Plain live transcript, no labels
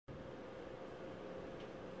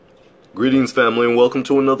Greetings, family, and welcome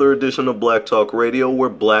to another edition of Black Talk Radio, where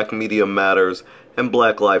black media matters and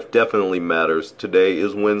black life definitely matters. Today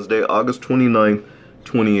is Wednesday, August 29th,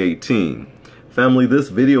 2018. Family, this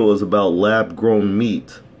video is about lab-grown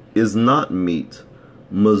meat is not meat.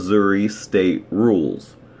 Missouri state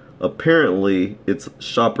rules. Apparently, it's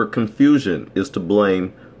shopper confusion is to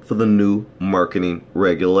blame for the new marketing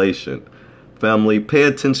regulation. Family, pay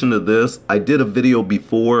attention to this. I did a video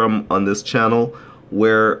before on this channel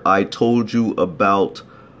where I told you about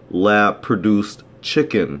lab-produced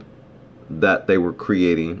chicken that they were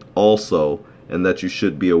creating also, and that you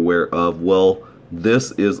should be aware of. Well,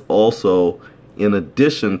 this is also, in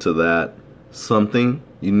addition to that, something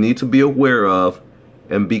you need to be aware of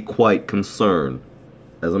and be quite concerned.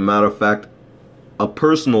 As a matter of fact, a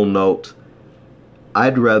personal note,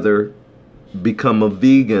 I'd rather become a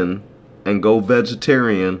vegan and go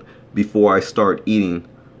vegetarian before I start eating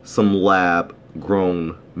some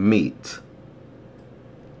lab-grown meat.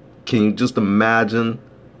 Can you just imagine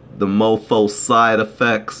the mofo side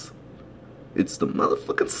effects? It's the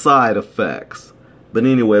motherfucking side effects. But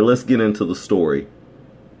anyway, let's get into the story.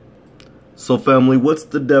 So family, what's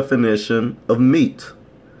the definition of meat?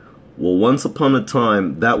 Well, once upon a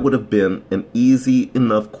time, that would have been an easy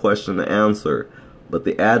enough question to answer. But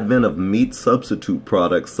the advent of meat substitute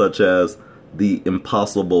products such as the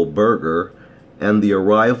Impossible Burger and the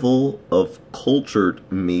arrival of cultured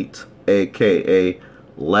meat, aka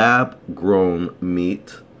lab-grown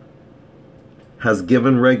meat, has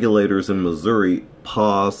given regulators in Missouri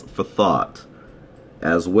pause for thought.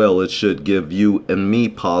 As well, it should give you and me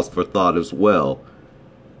pause for thought as well.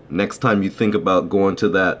 Next time you think about going to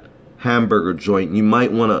that hamburger joint, you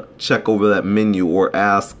might want to check over that menu or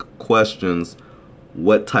ask questions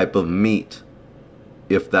what type of meat,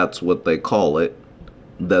 if that's what they call it,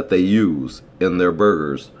 that they use in their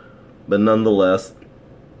burgers. But nonetheless,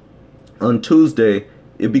 on Tuesday,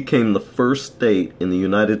 it became the first state in the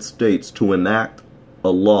United States to enact a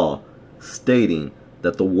law stating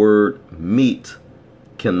that the word meat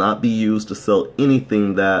cannot be used to sell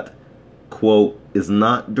anything that, quote, is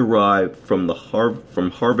not derived from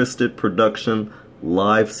harvested production,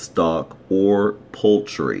 livestock, or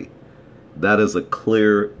poultry. That is a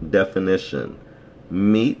clear definition.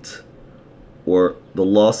 Meat, or the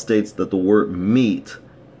law states that the word meat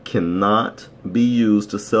cannot be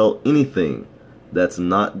used to sell anything that's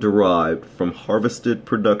not derived from harvested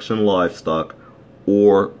production, livestock,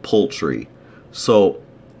 or poultry. So,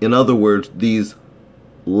 in other words, these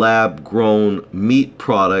lab-grown meat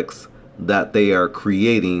products that they are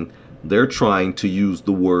creating, they're trying to use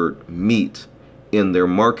the word meat in their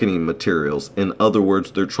marketing materials. In other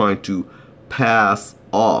words, they're trying to pass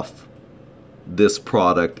off this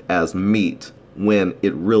product as meat when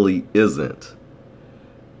it really isn't.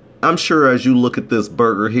 I'm sure as you look at this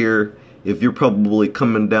burger here, if you're probably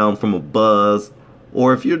coming down from a buzz,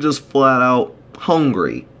 or if you're just flat out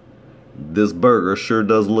hungry, this burger sure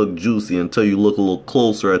does look juicy until you look a little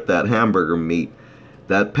closer at that hamburger meat.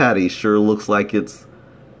 That patty sure looks like it's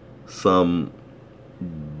some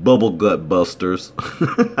bubble gut busters.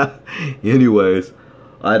 Anyways,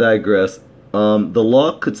 I digress. The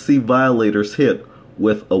law could see violators hit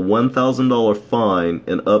with a $1,000 fine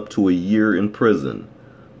and up to a year in prison.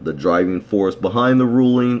 The driving force behind the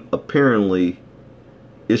ruling apparently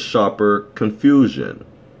is shopper confusion.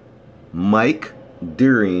 Mike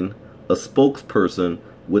Deering, a spokesperson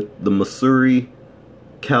with the Missouri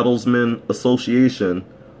Cattlemen's Association,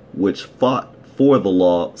 which fought for the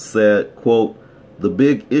law, said, quote, "The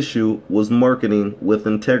big issue was marketing with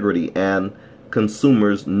integrity and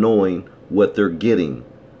consumers knowing what they're getting.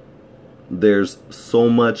 There's so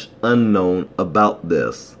much unknown about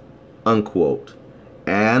this," unquote.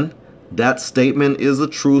 And that statement is a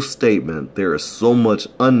true statement. There is so much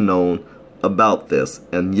unknown about this,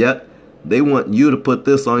 and yet they want you to put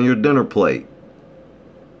this on your dinner plate.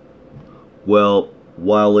 Well,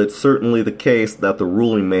 while it's certainly the case that the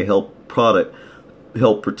ruling may help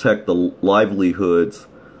protect the livelihoods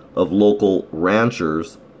of local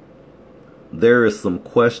ranchers, there is some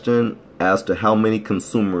question as to how many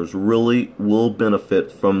consumers really will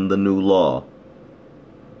benefit from the new law.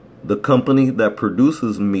 The company that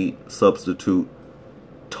produces meat substitute,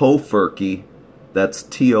 Tofurky, that's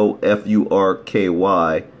Tofurky,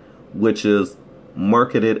 which is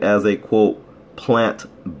marketed as a, quote,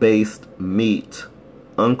 plant-based meat,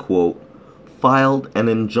 unquote, filed an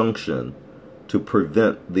injunction to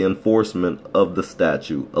prevent the enforcement of the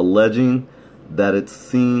statute, alleging that it's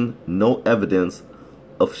seen no evidence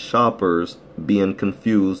of shoppers being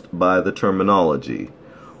confused by the terminology.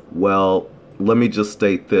 Well, let me just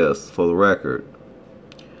state this for the record.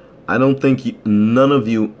 I don't think none of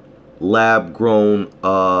you lab-grown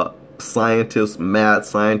scientists, mad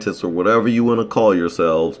scientists, or whatever you want to call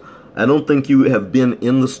yourselves, I don't think you have been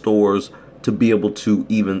in the stores to be able to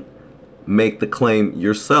even make the claim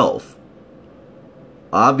yourself.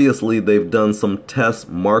 Obviously, they've done some test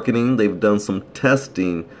marketing, they've done some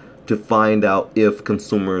testing to find out if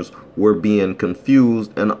consumers were being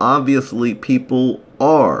confused, and obviously people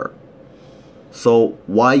are. So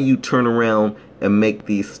why you turn around and make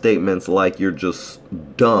these statements like you're just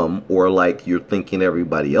dumb, or like you're thinking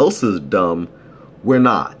everybody else is dumb? We're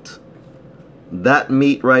not. That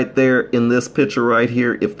meat right there in this picture right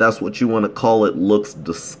here, if that's what you want to call it, looks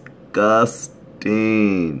disgusting.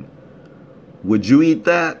 Would you eat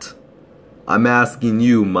that? I'm asking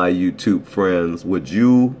you, my YouTube friends, would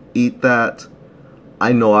you eat that?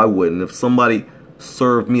 I know I wouldn't. If somebody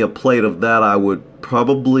served me a plate of that, I would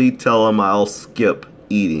probably tell them I'll skip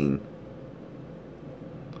eating.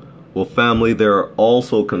 Well, family, there are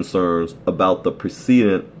also concerns about the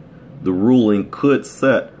precedent the ruling could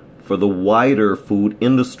set for the wider food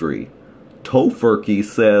industry. Tofurky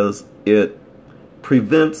says it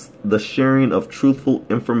prevents the sharing of truthful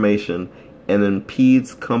information and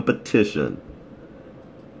impedes competition,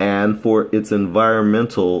 and for its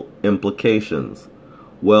environmental implications.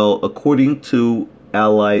 Well, according to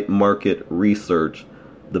Allied Market Research,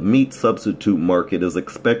 the meat substitute market is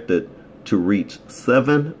expected to reach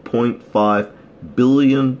 $7.5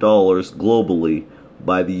 billion globally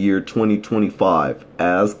by the year 2025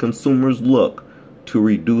 as consumers look to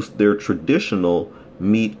reduce their traditional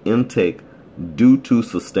meat intake due to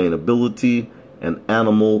sustainability and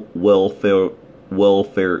animal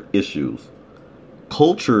welfare issues.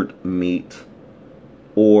 Cultured meat,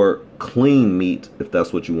 or clean meat, if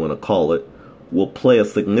that's what you want to call it, will play a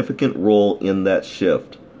significant role in that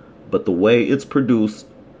shift, but the way it's produced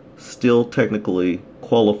still technically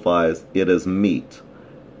qualifies it as meat,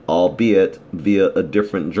 albeit via a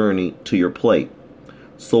different journey to your plate.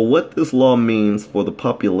 So what this law means for the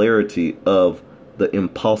popularity of the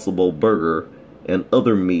Impossible Burger and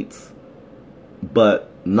other meats, but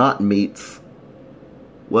not meats,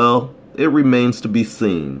 well, it remains to be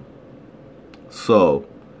seen. So,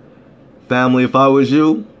 family, if I was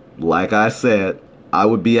you, like I said, I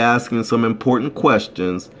would be asking some important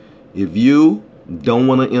questions if you don't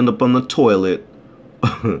want to end up on the toilet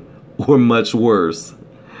or much worse.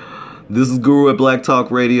 This is Guru at Black Talk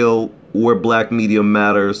Radio, where Black Media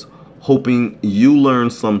Matters, hoping you learn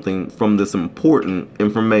something from this important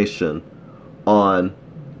information on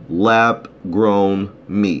lab-grown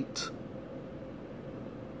meat.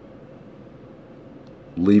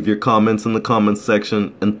 Leave your comments in the comments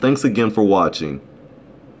section, and thanks again for watching.